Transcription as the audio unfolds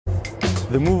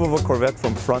The move of a Corvette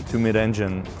from front to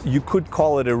mid-engine, you could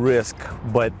call it a risk,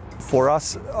 but for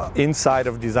us inside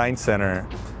of Design Center,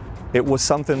 it was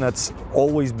something that's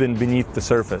always been beneath the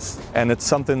surface, and it's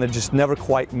something that just never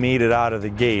quite made it out of the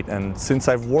gate. And since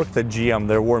I've worked at GM,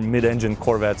 there were mid-engine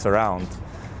Corvettes around.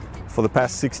 For the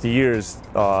past 60 years,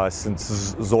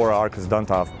 since Zora Arkus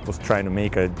Duntov was trying to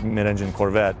make a mid-engine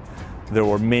Corvette, there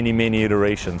were many, many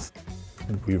iterations.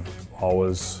 We've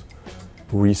always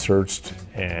researched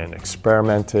and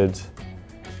experimented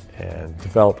and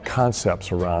developed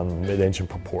concepts around mid-engine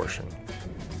proportion.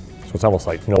 So it's almost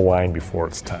like no wine before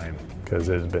its time, because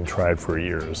it has been tried for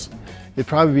years. It'd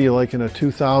probably be like in a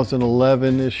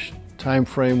 2011-ish time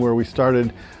frame where we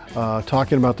started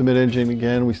talking about the mid-engine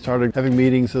again. We started having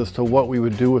meetings as to what we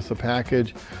would do with the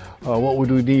package, what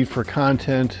would we need for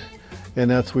content,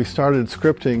 and that's we started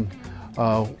scripting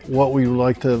what we would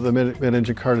like the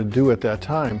mid-engine car to do at that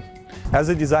time. As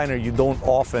a designer, you don't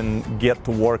often get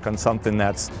to work on something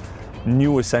that's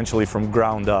new essentially from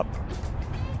ground up.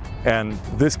 And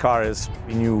this car is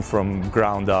new from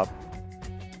ground up.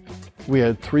 We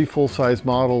had 3 full-size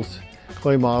models,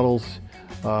 clay models,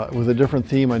 with a different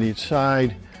theme on each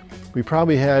side. We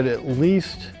probably had at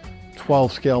least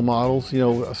 12 scale models. You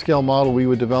know, a scale model we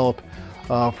would develop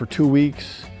for 2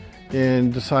 weeks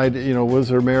and decide, you know, was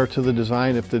there merit to the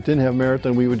design? If it didn't have merit,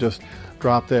 then we would just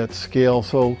drop that scale.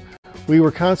 So we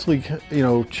were constantly, you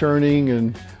know, churning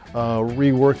and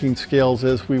reworking scales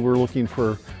as we were looking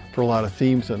for a lot of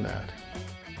themes in that.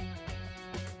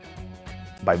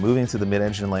 By moving to the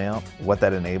mid-engine layout, what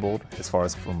that enabled, as far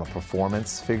as from a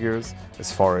performance figures,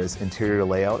 as far as interior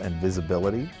layout and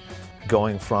visibility,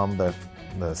 going from the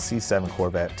C7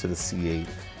 Corvette to the C8,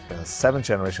 the 7th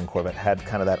generation Corvette had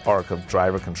kind of that arc of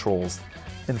driver controls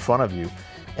in front of you.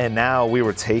 And now we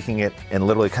were taking it and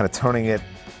literally kind of turning it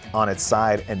on its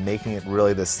side and making it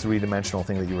really this 3-dimensional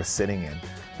thing that you were sitting in.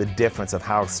 The difference of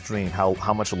how extreme,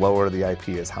 how much lower the IP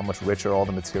is, how much richer all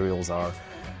the materials are,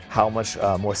 how much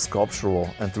more sculptural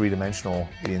and 3-dimensional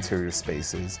the interior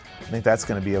space is. I think that's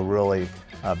going to be a really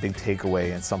big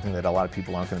takeaway and something that a lot of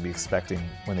people aren't going to be expecting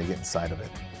when they get inside of it.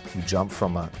 If you jump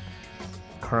from a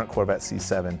current Corvette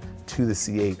C7 to the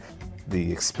C8,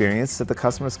 the experience that the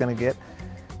customer is going to get,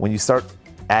 when you start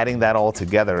adding that all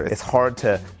together, it's hard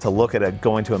to look at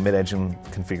going to a mid-engine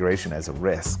configuration as a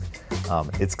risk.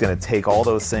 It's going to take all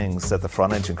those things that the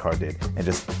front engine car did and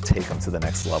just take them to the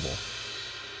next level.